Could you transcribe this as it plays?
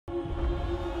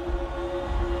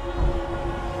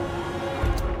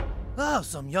Oh,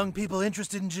 some young people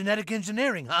interested in genetic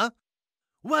engineering, huh?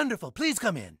 Wonderful. Please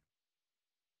come in.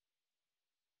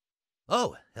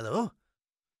 Oh, hello.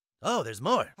 Oh, there's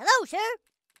more. Hello, sir.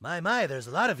 My, there's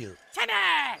a lot of you. Timmy!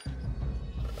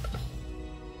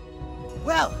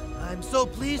 Well, I'm so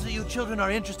pleased that you children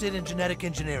are interested in genetic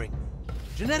engineering.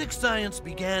 Genetic science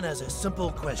began as a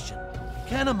simple question.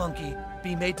 Can a monkey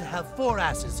be made to have 4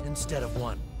 asses instead of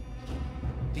 1?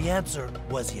 The answer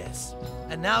was yes.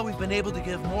 And now we've been able to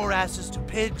give more asses to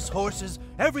pigs, horses,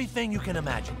 everything you can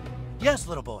imagine. Yes,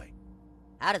 little boy.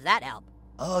 How does that help?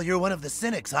 Oh, you're one of the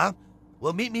cynics, huh?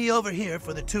 Well, meet me over here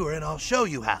for the tour and I'll show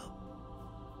you how.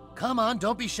 Come on,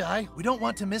 don't be shy. We don't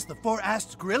want to miss the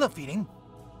 4-assed gorilla feeding.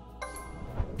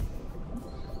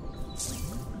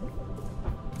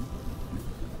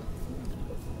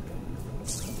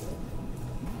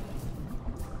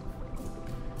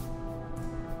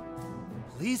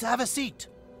 Please have a seat.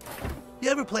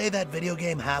 You ever play that video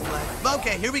game Half-Life?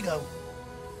 Okay, here we go.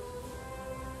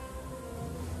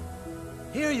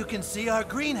 Here you can see our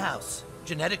greenhouse.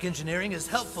 Genetic engineering is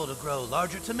helpful to grow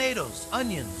larger tomatoes,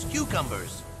 onions,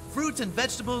 cucumbers. Fruits and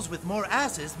vegetables with more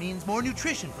asses means more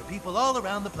nutrition for people all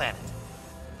around the planet.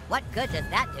 What good does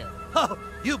that do? Oh,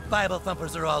 you Bible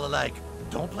thumpers are all alike.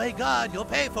 Don't play God, you'll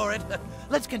pay for it.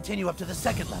 Let's continue up to the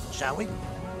 2nd level, shall we?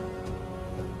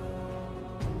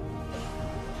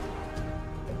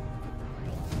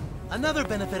 Another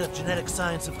benefit of genetic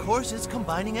science, of course, is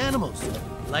combining animals.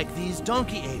 Like these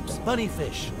donkey apes, bunny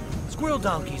fish, squirrel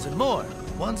donkeys, and more.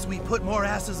 Once we put more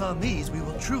asses on these, we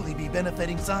will truly be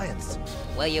benefiting science.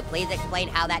 Will you please explain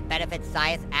how that benefits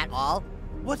science at all?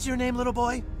 What's your name, little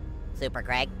boy? Super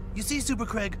Craig. You see, Super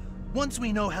Craig, once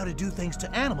we know how to do things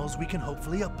to animals, we can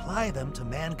hopefully apply them to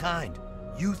mankind.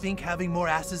 You think having more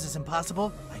asses is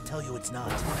impossible? I tell you it's not.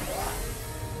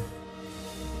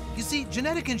 You see,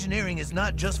 genetic engineering is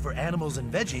not just for animals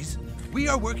and veggies. We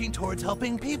are working towards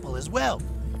helping people as well.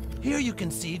 Here you can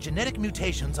see genetic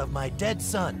mutations of my dead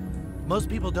son. Most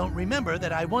people don't remember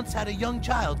that I once had a young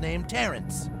child named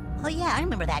Terrence. Oh yeah, I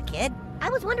remember that kid. I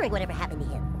was wondering whatever happened to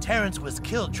him. Terrence was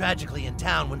killed tragically in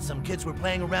town when some kids were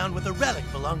playing around with a relic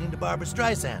belonging to Barbara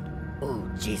Streisand.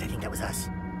 Oh, geez, I think that was us.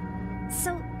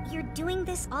 So, you're doing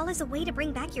this all as a way to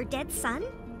bring back your dead son?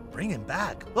 Bring him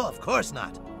back? Well, of course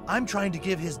not. I'm trying to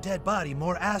give his dead body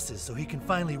more asses so he can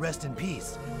finally rest in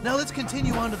peace. Now let's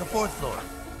continue on to the 4th floor.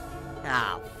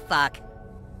 Oh, fuck.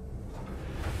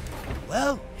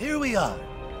 Well, here we are.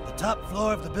 The top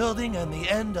floor of the building and the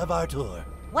end of our tour.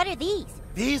 What are these?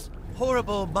 These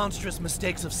horrible, monstrous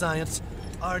mistakes of science.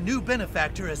 Our new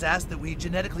benefactor has asked that we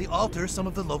genetically alter some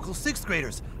of the local 6th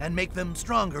graders and make them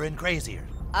stronger and crazier.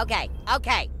 Okay.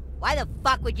 Why the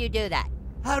fuck would you do that?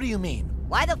 How do you mean?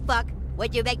 Why the fuck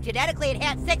would you make genetically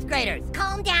enhanced 6th graders?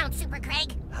 Calm down, Super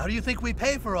Craig. How do you think we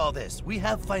pay for all this? We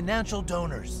have financial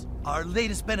donors. Our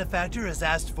latest benefactor has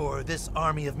asked for this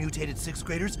army of mutated 6th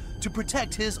graders to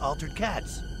protect his altered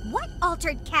cats. What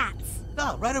altered cats?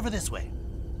 Ah, right over this way.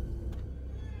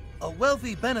 A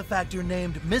wealthy benefactor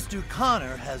named Mr.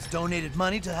 Connor has donated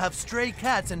money to have stray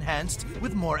cats enhanced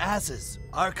with more asses.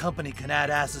 Our company can add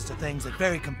asses to things at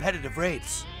very competitive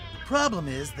rates. Problem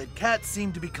is that cats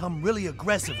seem to become really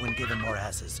aggressive when given more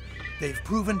asses. They've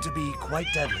proven to be quite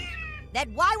deadly.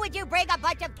 Then why would you bring a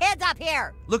bunch of kids up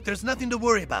here? Look, there's nothing to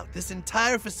worry about. This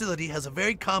entire facility has a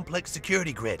very complex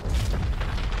security grid.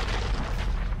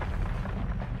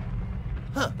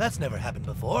 Huh, that's never happened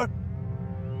before.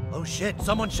 Oh shit,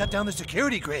 someone shut down the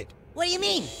security grid. What do you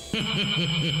mean?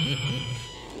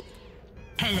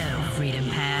 Hello, Freedom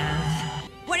Pals.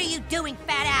 What are you doing,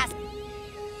 fat ass?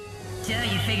 So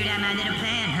you figured out my little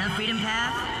plan, huh, Freedom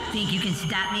Pals? Think you can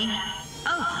stop me?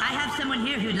 Oh, I have someone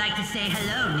here who'd like to say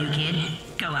hello, new kid.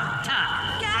 Go on,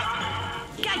 talk.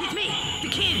 Guys, it's me, the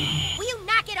King. Will you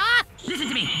knock it off? Listen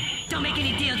to me. Don't make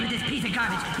any deals with this piece of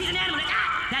garbage. He's an animal.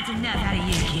 Ah! That's enough out of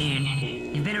you,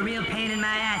 Coon. You've been a real pain in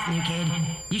my ass, new kid.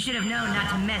 You should have known not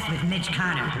to mess with Mitch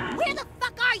Connor. Where the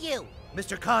fuck are you?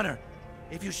 Mr. Connor,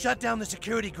 if you shut down the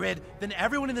security grid, then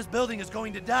everyone in this building is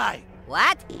going to die.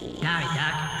 What? Sorry,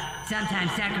 Doc.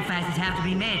 Sometimes sacrifices have to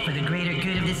be made for the greater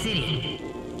good of the city.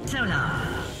 So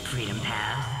long, Freedom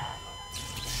Pals.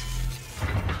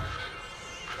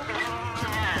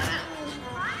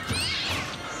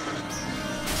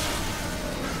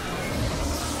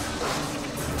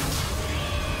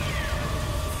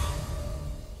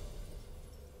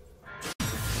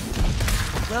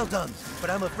 Well done, but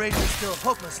I'm afraid you're still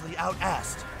hopelessly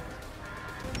out-assed.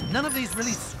 None of these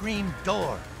really scream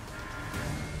door.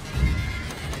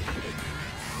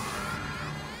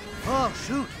 Oh,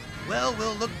 shoot. Well,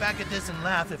 we'll look back at this and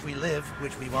laugh if we live,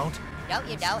 which we won't. Don't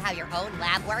you know how your own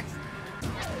lab works?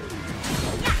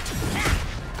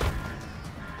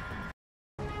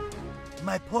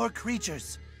 My poor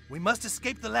creatures. We must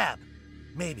escape the lab.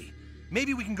 Maybe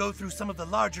we can go through some of the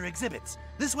larger exhibits.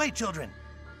 This way, children.